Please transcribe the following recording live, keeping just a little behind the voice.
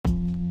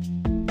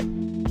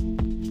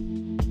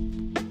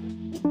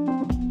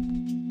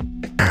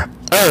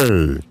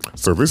Hey,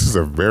 so this is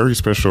a very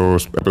special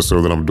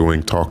episode that I'm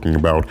doing talking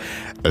about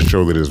a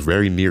show that is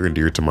very near and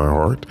dear to my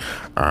heart.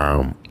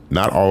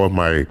 Not all of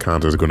my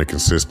content is going to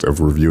consist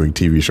of reviewing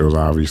TV shows.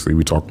 Obviously,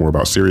 we talk more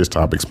about serious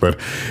topics, but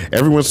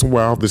every once in a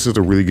while, this is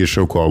a really good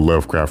show called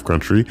Lovecraft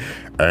Country.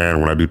 And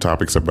when I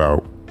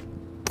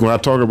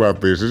talk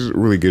about this is a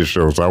really good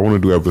show. So I want to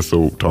do an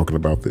episode talking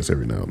about this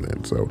every now and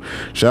then. So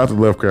shout out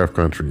to Lovecraft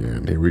Country,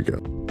 and here we go.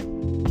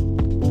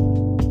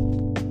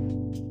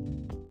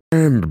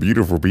 And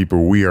beautiful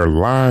people, we are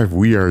live.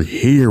 We are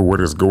here.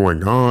 What is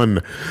going on?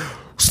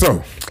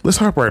 So let's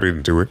hop right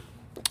into it.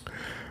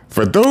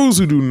 For those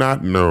who do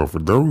not know, for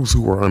those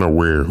who are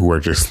unaware, who are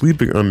just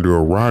sleeping under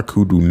a rock,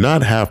 who do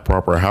not have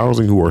proper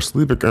housing, who are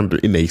sleeping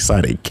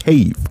inside a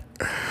cave,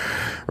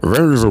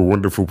 there is a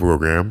wonderful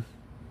program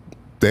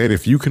that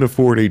if you can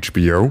afford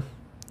HBO,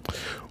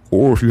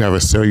 or if you have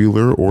a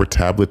cellular or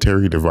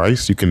tabletary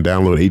device, you can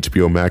download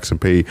HBO Max and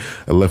pay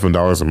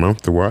 $11 a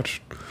month to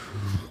watch.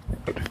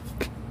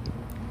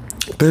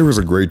 There is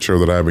a great show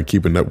that I've been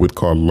keeping up with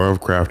called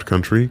Lovecraft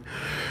Country.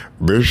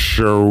 This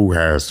show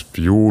has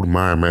fueled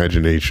my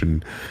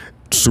imagination.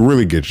 It's a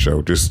really good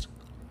show. Just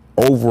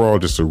overall,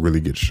 just a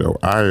really good show.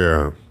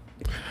 I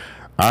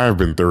have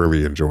been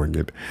thoroughly enjoying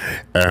it,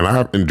 and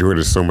I've enjoyed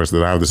it so much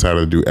that I've decided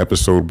to do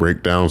episode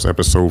breakdowns,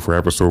 episode for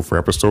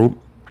episode.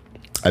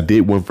 I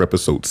did one for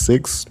episode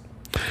 6,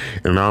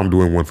 and now I'm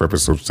doing one for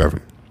episode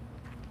 7.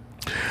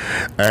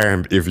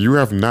 And if you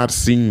have not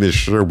seen this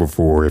show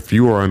before, if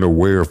you are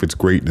unaware of its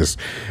greatness,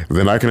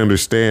 then I can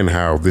understand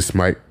how this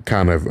might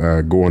kind of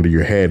go under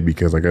your head,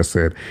 because like I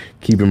said,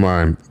 keep in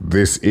mind,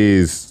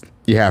 you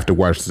have to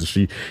watch the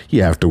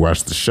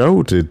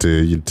show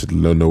to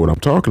know what I'm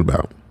talking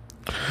about.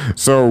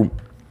 So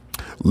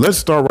let's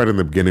start right in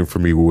the beginning. For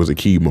me, what was a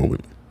key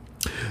moment?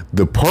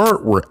 The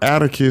part where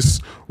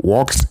Atticus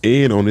walks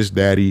in on his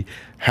daddy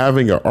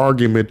having an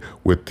argument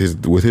with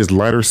his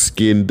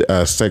lighter-skinned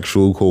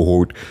sexual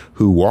cohort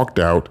who walked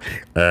out,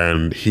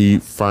 and he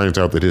finds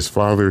out that his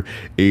father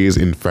is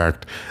in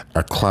fact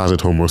a closet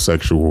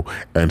homosexual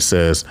and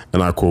says,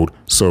 and I quote,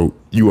 "So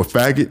you a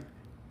faggot?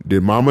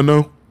 Did mama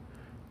know?"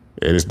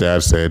 And his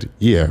dad said,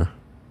 "Yeah."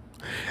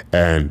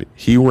 And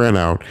he ran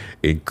out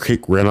and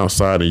ran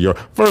outside and yelled.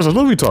 First,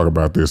 let me talk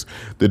about this.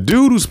 The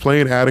dude who's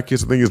playing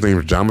Atticus, I think his name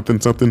is Jonathan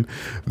something.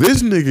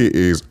 This nigga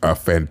is a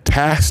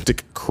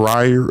fantastic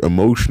crier,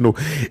 emotional.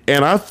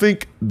 And I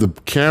think the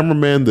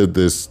cameraman,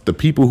 the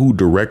people who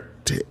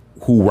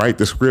write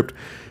the script,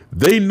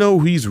 they know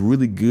he's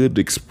really good at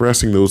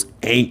expressing those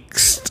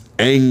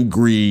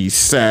angry,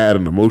 sad,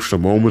 and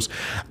emotional moments.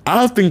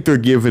 I think they're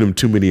giving him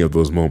too many of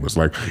those moments.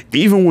 Like,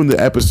 even when the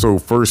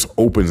episode first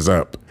opens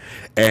up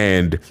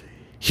and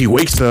he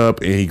wakes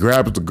up and he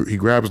grabs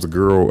the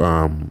girl.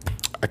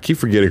 I keep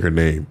forgetting her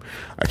name.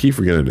 She,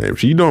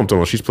 you know what I'm talking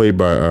about. She's played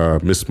by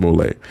Miss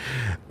Smollett.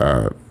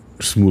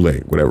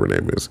 Smollett, whatever her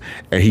name is,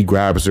 and he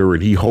grabs her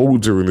and he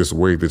holds her in this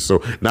way that's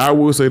so. Now I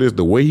will say this: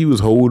 the way he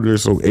was holding her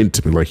so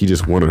intimate, like he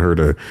just wanted her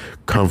to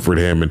comfort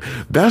him, and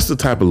that's the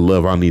type of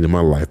love I need in my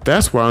life.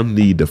 That's what I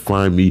need to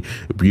find me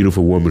a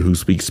beautiful woman who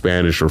speaks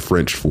Spanish or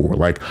French for.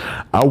 Like,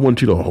 I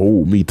want you to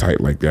hold me tight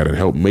like that and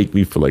help make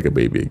me feel like a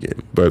baby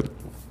again. But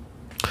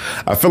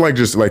I feel like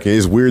just like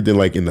it's weird that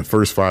like in the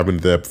first 5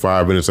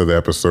 minutes of the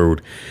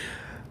episode,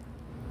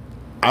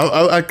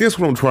 I guess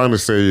what I'm trying to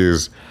say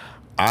is,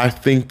 I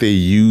think they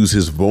use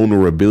his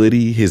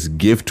vulnerability, his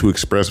gift to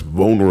express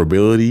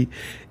vulnerability,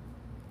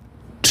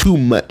 too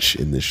much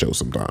in this show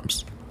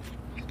sometimes.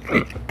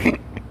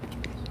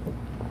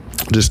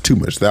 Just too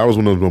much. That was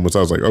one of those moments I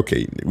was like,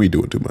 okay, we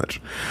doing too much.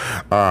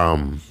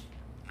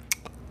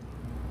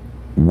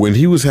 When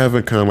he was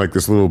having kind of like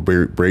this little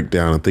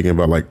breakdown and thinking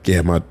about like,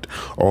 yeah,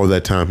 all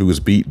that time he was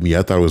beating me,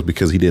 I thought it was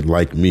because he didn't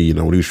like me. You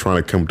know, when he was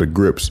trying to come to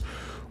grips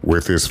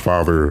with his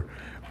father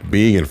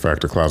being in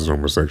fact a closet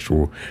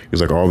homosexual,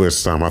 he's like, all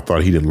this time I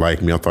thought he didn't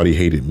like me, I thought he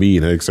hated me,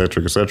 and et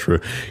cetera, et cetera.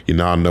 You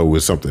know, I know it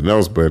was something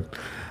else, but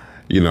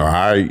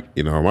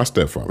my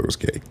stepfather was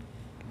gay,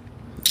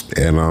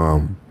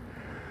 and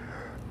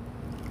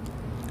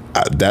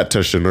that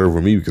touched a nerve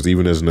with me, because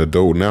even as an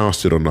adult now, I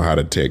still don't know how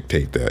to take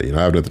that. You know,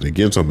 I have nothing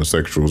against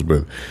homosexuals,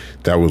 but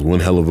that was one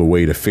hell of a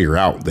way to figure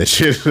out that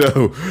shit,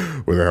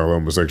 what the hell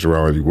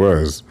homosexuality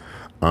was.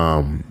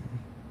 Like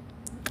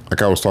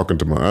I was talking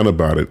to my aunt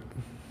about it.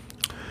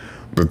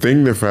 The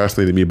thing that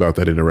fascinated me about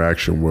that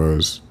interaction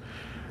was,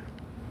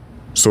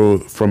 so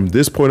from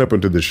this point up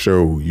into the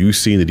show, you've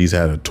seen that he's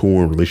had a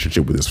torn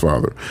relationship with his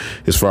father.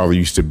 His father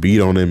used to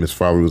beat on him. His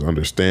father was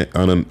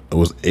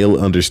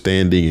ill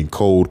understanding and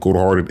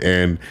cold-hearted.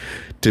 And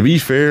to be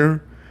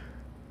fair,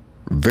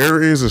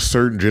 there is a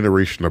certain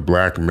generation of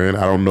black men.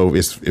 I don't know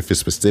if it's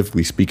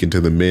specifically speaking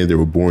to the men that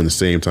were born the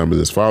same time as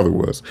his father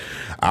was.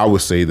 I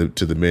would say that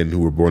to the men who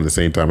were born the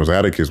same time as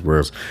Atticus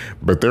was.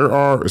 But there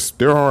are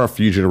a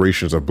few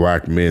generations of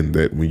black men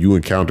that when you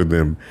encounter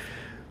them,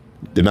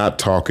 they're not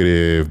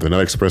talkative. They're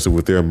not expressive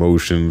with their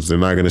emotions. They're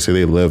not going to say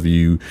they love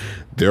you.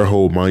 Their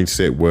whole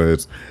mindset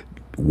was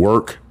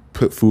work,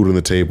 put food on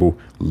the table,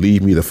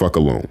 leave me the fuck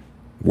alone.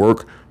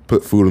 Work,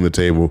 put food on the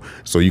table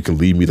so you can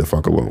leave me the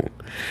fuck alone.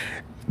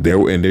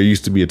 There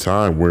used to be a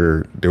time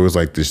where there was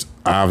like this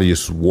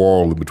obvious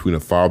wall between a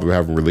father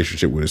having a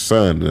relationship with his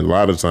son, and a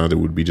lot of times it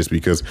would be just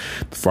because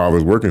the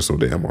father's working so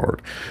damn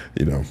hard.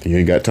 You know, he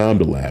ain't got time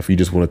to laugh. He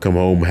just want to come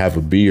home, have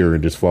a beer,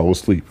 and just fall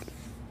asleep.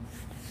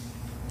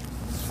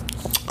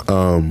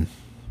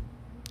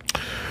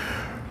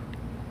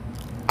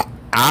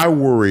 I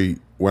worried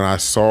when I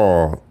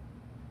saw,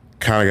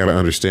 kind of got an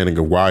understanding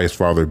of why his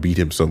father beat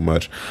him so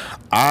much.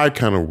 I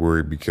kind of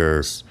worried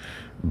because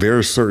there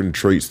are certain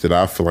traits that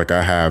I feel like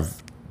I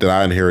have, that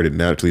I inherited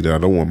naturally, that I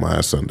don't want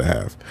my son to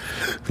have.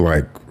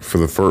 Like for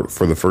the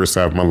first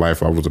half of my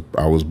life, I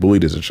was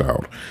bullied as a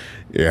child,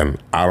 and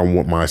I don't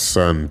want my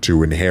son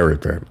to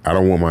inherit that. I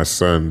don't want my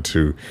son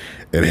to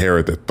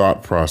inherit the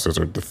thought process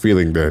or the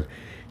feeling that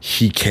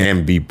he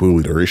can be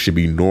bullied, or it should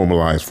be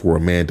normalized for a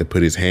man to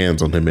put his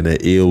hands on him in an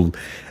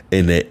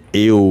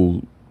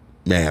ill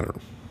manner.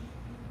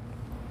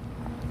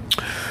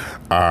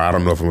 I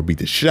don't know if I'm gonna beat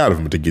the shit out of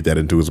him to get that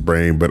into his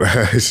brain, but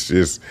it's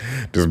just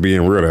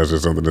being real. That's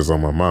just something that's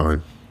on my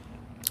mind.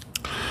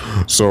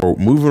 So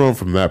moving on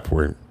from that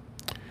point,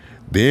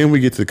 then we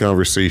get to the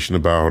conversation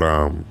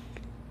about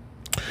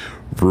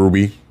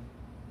Ruby,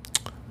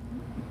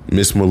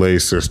 Miss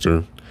Malay's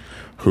sister,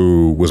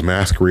 who was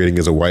masquerading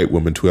as a white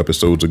woman 2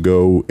 episodes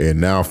ago, and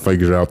now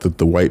figured out that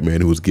the white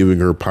man who was giving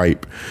her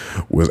pipe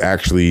was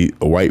actually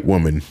a white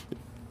woman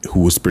who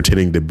was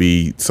pretending to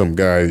be some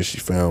guy that she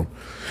found.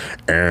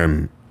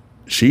 And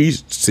she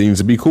seems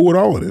to be cool with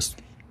all of this.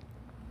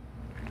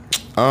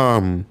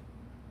 I'm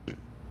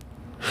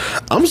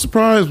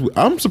surprised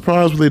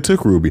when they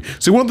took Ruby.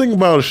 See, one thing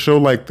about a show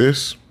like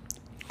this,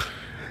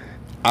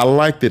 I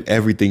like that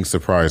everything's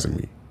surprising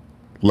me.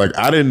 Like,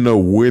 I didn't know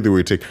where they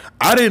would take.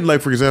 I didn't,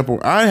 like, for example,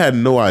 I had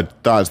no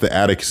thoughts that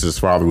Atticus's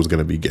father was going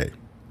to be gay.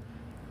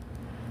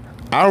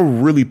 I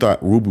really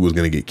thought Ruby was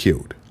going to get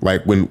killed.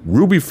 Like, when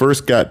Ruby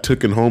first got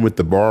taken home at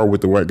the bar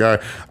with the white guy,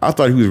 I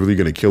thought he was really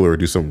going to kill her or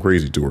do something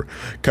crazy to her.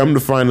 Come to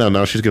find out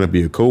now she's going to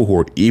be a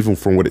cohort, even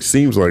from what it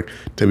seems like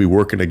to be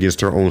working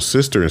against her own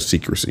sister in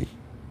secrecy.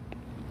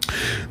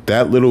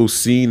 That little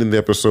scene in the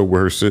episode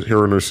where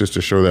her and her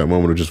sister show that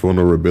moment of just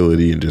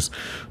vulnerability and just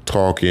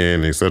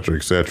talking, et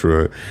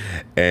cetera,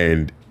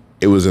 and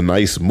it was a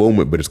nice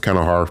moment, but it's kind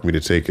of hard for me to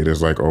take it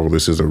as like, oh,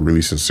 this is a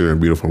really sincere and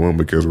beautiful moment,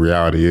 because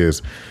reality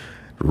is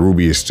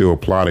Ruby is still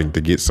plotting to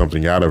get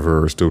something out of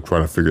her, still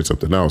trying to figure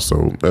something out.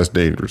 So that's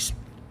dangerous.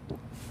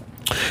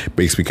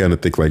 Makes me kind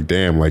of think like,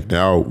 damn, like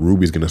now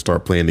Ruby's going to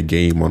start playing the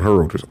game on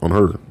her.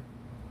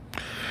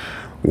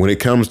 When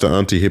it comes to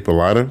Auntie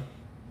Hippolyta,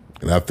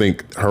 and I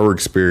think her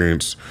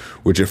experience,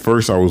 which at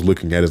first I was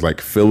looking at as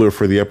like filler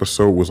for the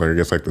episode, was like, I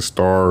guess like the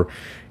star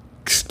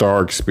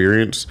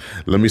experience.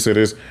 Let me say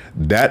this,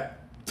 that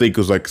I think it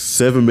was like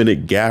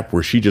 7-minute gap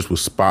where she just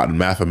was spotting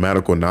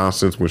mathematical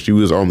nonsense when she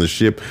was on the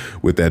ship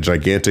with that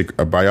gigantic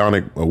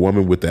bionic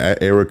woman with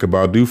the Erica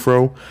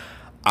Badu.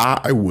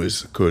 I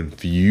was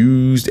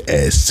confused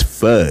as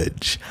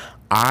fudge.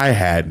 I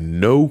had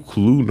no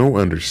clue, no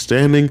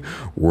understanding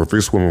what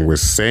this woman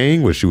was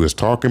saying, what she was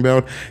talking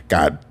about.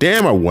 God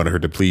damn, I wanted her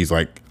to please,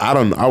 like, I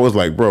was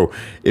like, bro,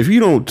 if you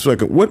don't,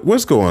 like,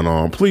 what's going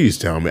on? Please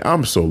tell me.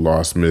 I'm so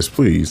lost, miss,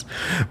 please.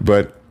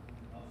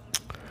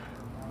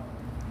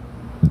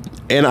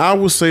 And I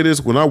will say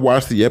this, when I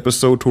watched the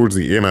episode towards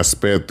the end, I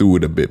sped through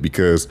it a bit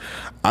because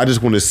I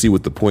just wanted to see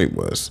what the point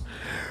was.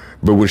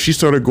 But when she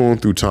started going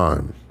through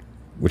time,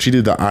 when she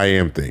did the I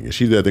am thing, and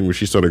she did that thing where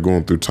she started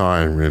going through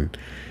time, and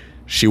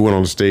she went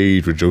on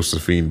stage with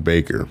Josephine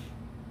Baker.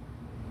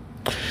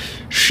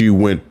 She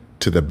went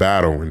to the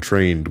battle and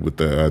trained with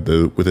the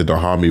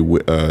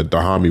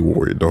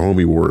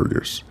Dahomey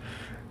warriors.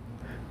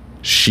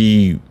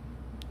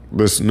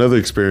 There's another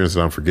experience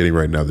that I'm forgetting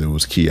right now that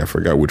was key. I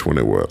forgot which one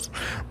it was.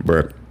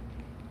 But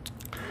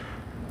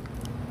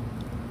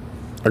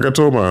like I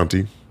told my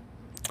auntie,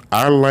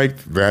 I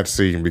liked that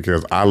scene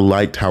because I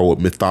liked how it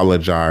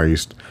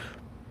mythologized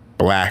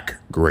Black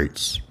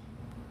greats.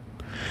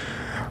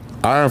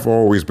 I have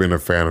always been a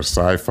fan of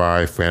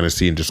sci-fi,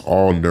 fantasy, and just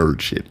all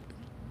nerd shit.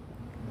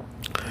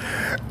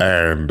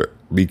 And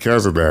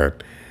because of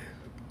that,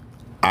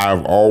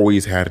 I've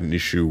always had an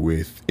issue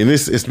with, and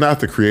it's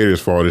not the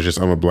creator's fault, it's just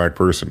I'm a Black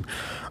person.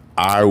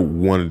 I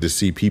wanted to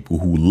see people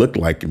who look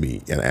like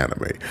me in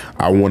anime.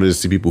 I wanted to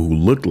see people who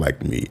look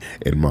like me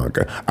in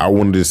manga. I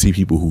wanted to see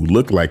people who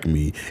look like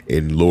me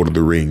in Lord of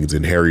the Rings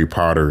and Harry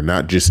Potter,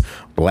 not just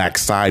Black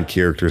side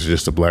characters,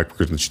 just a Black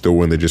person that you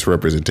throw in there, just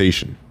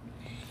representation.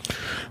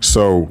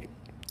 So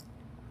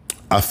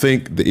I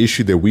think the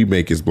issue that we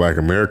make as Black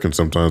Americans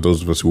sometimes,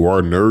 those of us who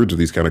are nerds of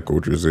these kind of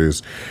cultures,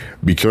 is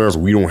because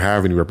we don't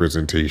have any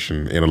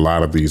representation in a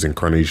lot of these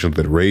incarnations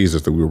that raised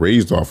us, that we were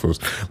raised off of.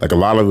 Like a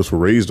lot of us were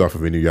raised off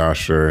of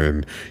Inuyasha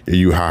and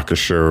Yu Yu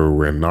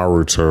Hakusho and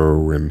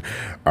Naruto and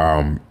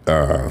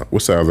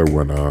what's that other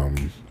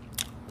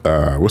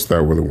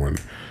one?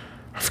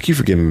 I keep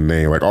forgetting the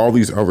name. Like all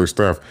these other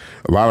stuff.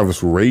 A lot of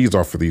us were raised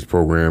off of these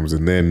programs,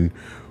 and then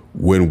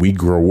when we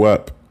grow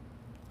up,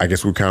 I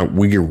guess when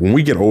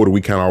we get older, we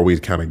kind of always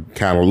kind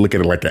of look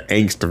at it like an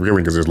angst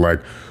feeling, because it's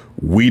like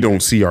we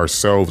don't see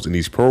ourselves in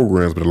these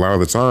programs, but a lot of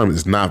the time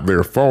it's not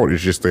their fault.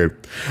 It's just that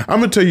I'm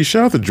gonna tell you,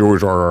 shout out to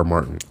George R.R.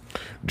 Martin.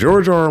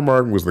 George R.R.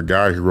 Martin was the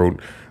guy who wrote.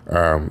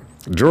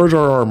 George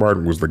R.R.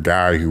 Martin was the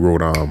guy who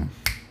wrote.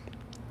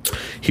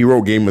 He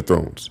wrote Game of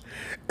Thrones.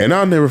 And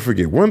I'll never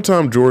forget, one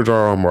time George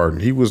R.R.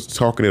 Martin, he was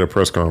talking at a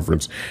press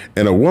conference,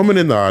 and a woman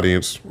in the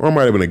audience, or it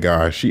might have been a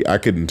guy, I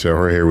couldn't tell,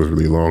 her hair was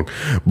really long,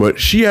 but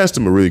she asked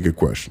him a really good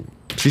question.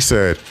 She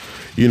said,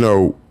 you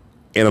know,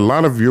 in a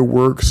lot of your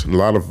works, a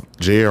lot of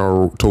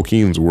J.R.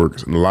 Tolkien's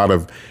works, and a lot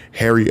of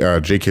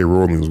J.K.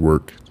 Rowling's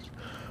work,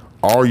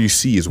 all you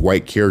see is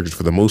white characters.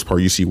 For the most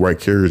part, you see white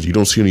characters. You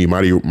don't see any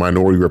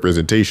minority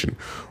representation.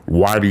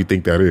 Why do you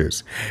think that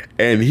is?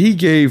 And he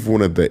gave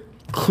one of the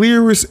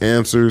clearest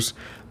answers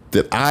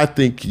that I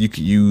think you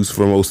could use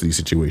for most of these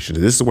situations.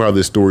 This is why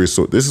this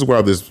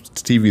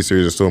TV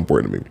series is so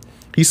important to me.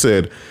 He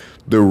said,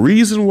 the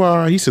reason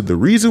why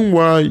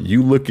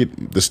you look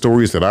at the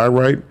stories that I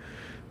write,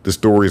 the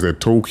stories that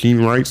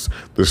Tolkien writes,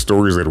 the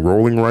stories that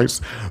Rowling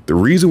writes, the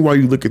reason why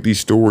you look at these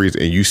stories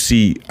and you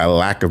see a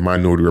lack of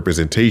minority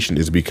representation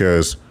is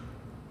because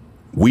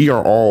we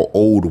are all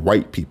old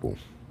white people.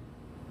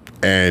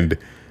 And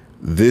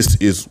this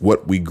is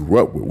what we grew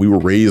up with. We were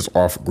raised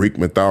off Greek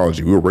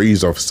mythology. We were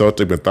raised off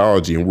Celtic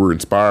mythology, and we're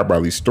inspired by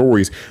these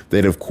stories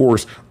that, of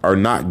course, are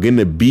not going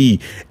to be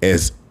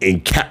as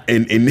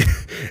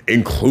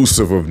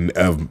inclusive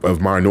of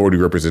minority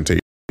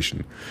representation.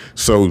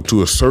 So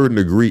to a certain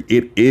degree,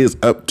 it is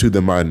up to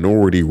the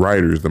minority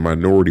writers, the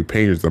minority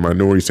painters, the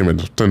minority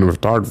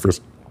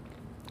cinematographers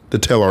to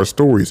tell our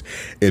stories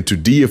and to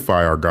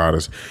deify our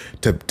goddess,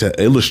 to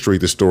illustrate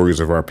the stories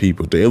of our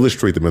people, to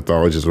illustrate the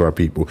mythologies of our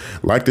people,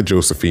 like the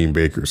Josephine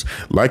Bakers,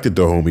 like the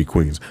Dahomey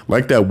Queens,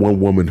 like that one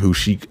woman who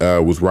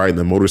was riding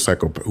the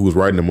motorcycle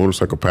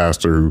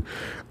pastor who,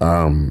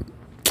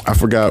 I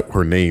forgot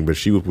her name, but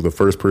she was the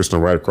first person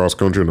to ride across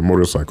country on a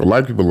motorcycle.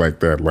 Like people like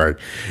that, like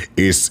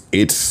it's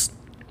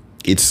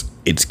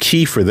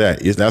key for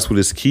that. That's what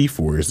it's key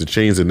for, is to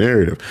change the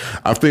narrative.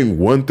 I think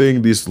one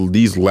thing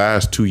these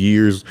last 3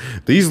 years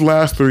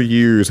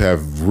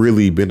have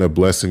really been a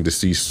blessing to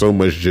see so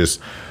much just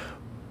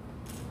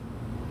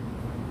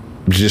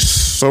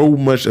so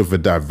much of a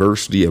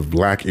diversity of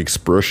Black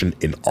expression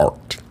in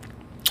art.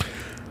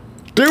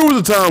 There was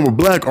a time where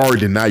Black art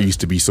did not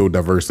used to be so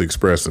diversely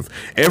expressive.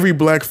 Every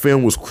Black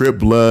film was Crip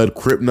Blood,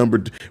 Crip number.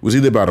 It was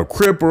either about a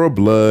Crip or a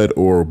Blood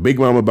or Big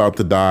Mama about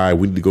to die.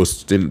 We need to go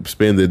spend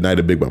the night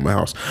at Big Mama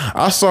house.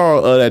 I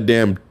saw that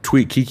damn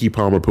tweet Kiki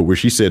Palmer put where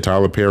she said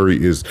Tyler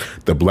Perry is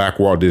the Black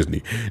Walt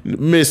Disney,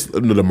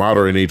 the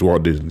modern age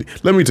Walt Disney.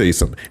 Let me tell you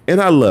something.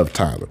 And I love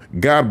Tyler.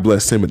 God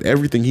bless him and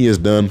everything he has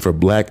done for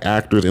Black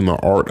actors in the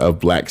art of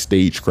Black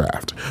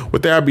stagecraft.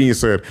 With that being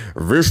said,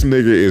 this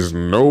nigga is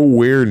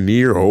nowhere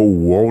near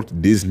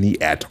Walt Disney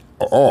at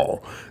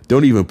all.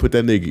 Don't even put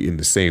that nigga in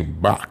the same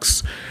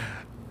box.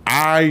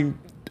 I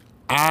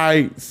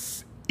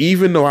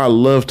even though I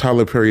love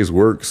Tyler Perry's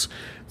works,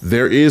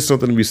 there is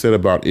something to be said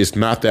about it's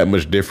not that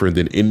much different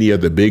than any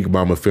other Big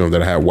Mama film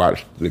that I had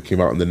watched that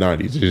came out in the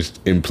 90s, just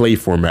in play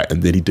format,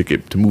 and then he took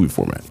it to movie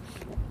format.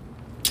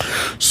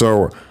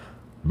 So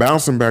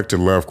bouncing back to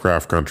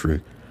Lovecraft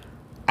Country,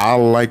 I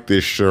like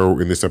this show,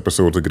 and this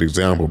episode is a good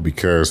example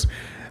because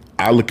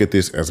I look at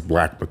this as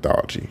Black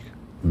mythology.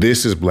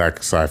 This is Black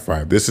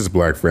sci-fi. This is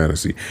Black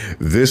fantasy.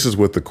 This is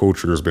what the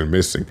culture has been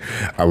missing.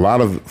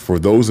 For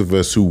those of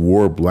us who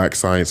were Black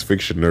science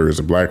fiction nerds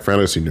and Black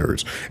fantasy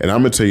nerds, and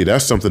I'm going to tell you,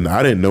 that's something that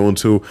I didn't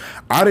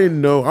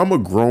know. I'm a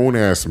grown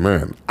ass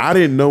man. I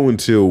didn't know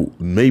until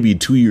maybe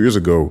 2 years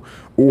ago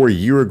or a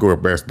year ago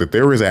at best that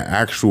there is an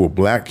actual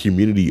Black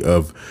community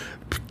of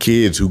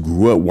kids who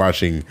grew up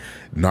watching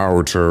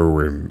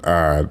Naruto and,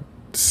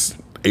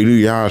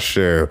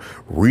 Inuyasha,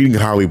 reading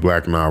Holly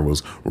Black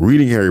novels,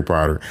 reading Harry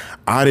Potter.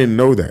 I didn't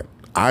know that.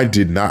 I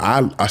did not.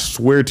 I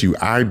swear to you,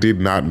 I did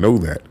not know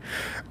that.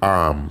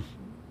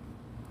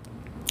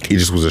 It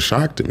just was a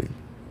shock to me.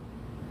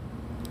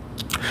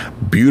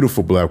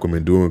 Beautiful Black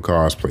women doing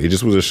cosplay. It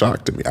just was a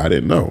shock to me. I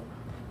didn't know.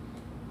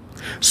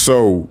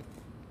 So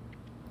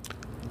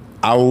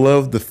I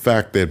love the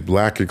fact that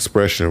Black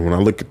expression, when I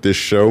look at this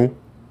show,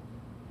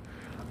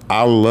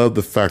 I love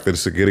the fact that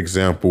it's a good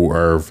example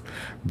of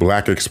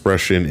Black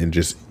expression in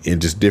just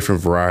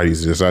different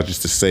varieties. It's not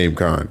just the same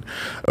kind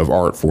of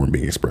art form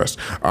being expressed.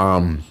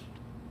 I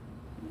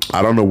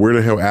don't know where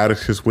the hell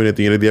Atticus went at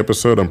the end of the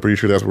episode. I'm pretty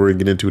sure that's where we're going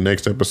to get into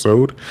next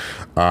episode.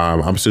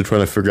 I'm still trying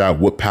to figure out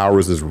what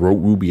powers does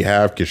Ruby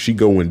have. Can she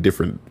go in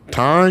different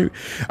time?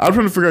 I'm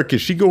trying to figure out, can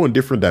she go in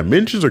different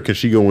dimensions or can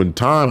she go in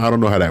time? I don't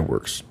know how that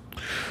works.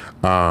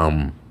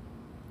 The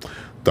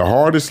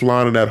hardest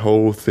line of that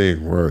whole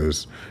thing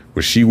was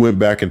when she went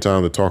back in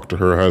time to talk to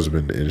her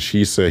husband, and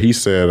he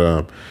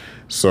said,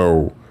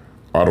 so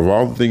out of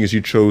all the things you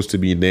chose to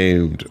be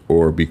named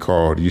or be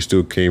called, you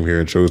still came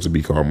here and chose to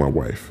be called my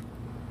wife.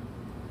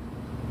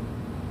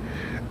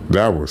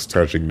 That was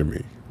touching to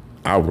me.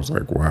 I was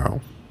like,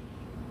 wow.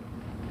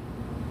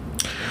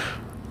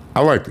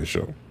 I like this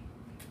show.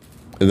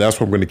 And that's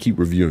why I'm going to keep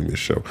reviewing this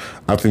show.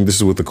 I think this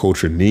is what the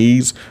culture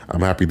needs.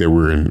 I'm happy that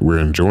we're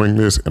enjoying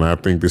this, and I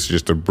think this is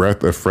just a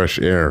breath of fresh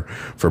air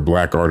for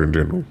Black art in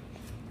general.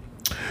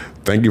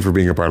 Thank you for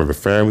being a part of the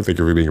family. Thank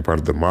you for being a part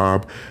of the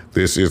mob.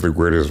 This is The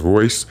Greatest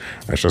Voice.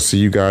 I shall see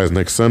you guys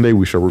next Sunday.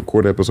 We shall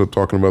record an episode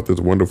talking about this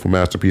wonderful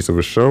masterpiece of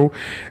a show.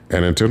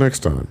 And until next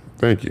time,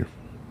 thank you.